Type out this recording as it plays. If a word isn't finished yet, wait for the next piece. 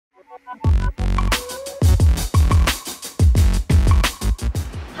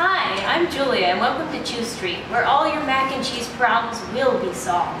Hi, I'm Julia and welcome to Chew Street, where all your mac and cheese problems will be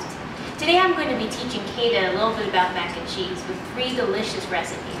solved. Today I'm going to be teaching Caeda a little bit about mac and cheese with 3 delicious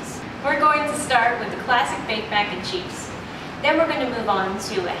recipes. We're going to start with the classic baked mac and cheese. Then we're going to move on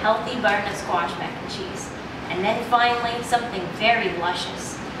to a healthy butternut squash mac and cheese. And then finally, something very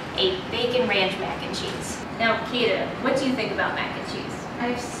luscious, a bacon ranch mac and cheese. Now, Caeda, what do you think about mac and cheese? I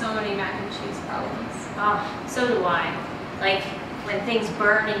have so many mac and cheese problems. Ah, so do I. Like when things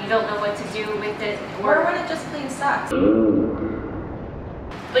burn and you don't know what to do with it. Or when it just plain sucks.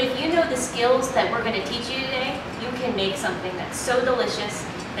 But if you know the skills that we're going to teach you today, you can make something that's so delicious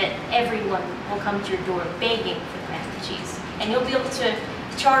that everyone will come to your door begging for mac and cheese. And you'll be able to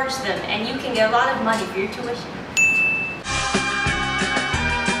charge them and you can get a lot of money for your tuition.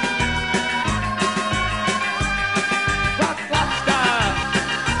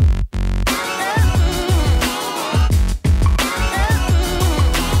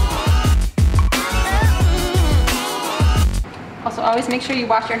 Also, always make sure you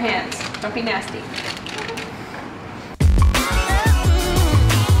wash your hands. Don't be nasty.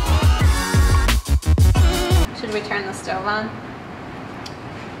 Should we turn the stove on?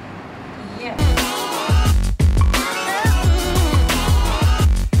 Yeah.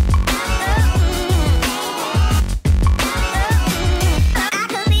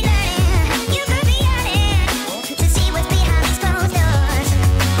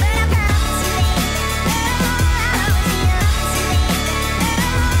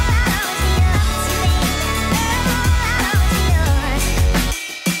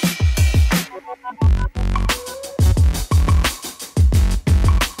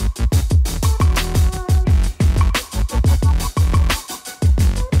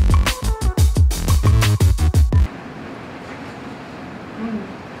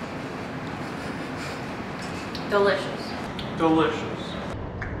 Delicious. Delicious.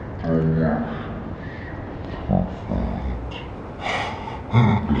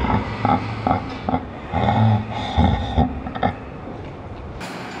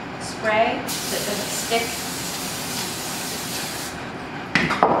 Spray so it doesn't stick.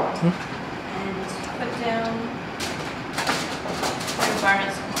 And put down your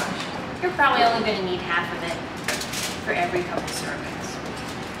butternut squash. You're probably only going to need half of it for every couple servings.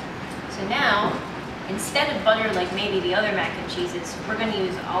 So now, instead of butter like maybe the other mac and cheeses, we're going to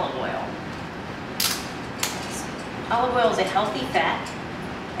use olive oil. Olive oil is a healthy fat,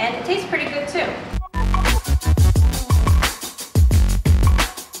 and it tastes pretty good too.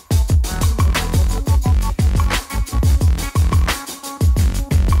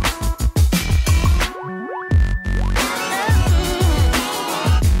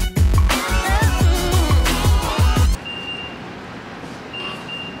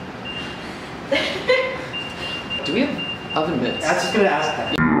 Do we have oven mitts? I was just gonna ask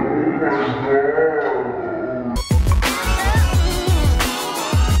that.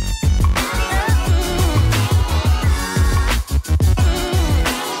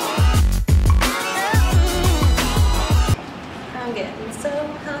 I'm getting so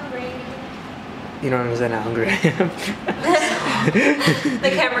hungry. You don't understand how hungry I am. The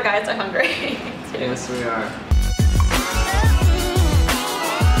camera guys are hungry. Yes, we are.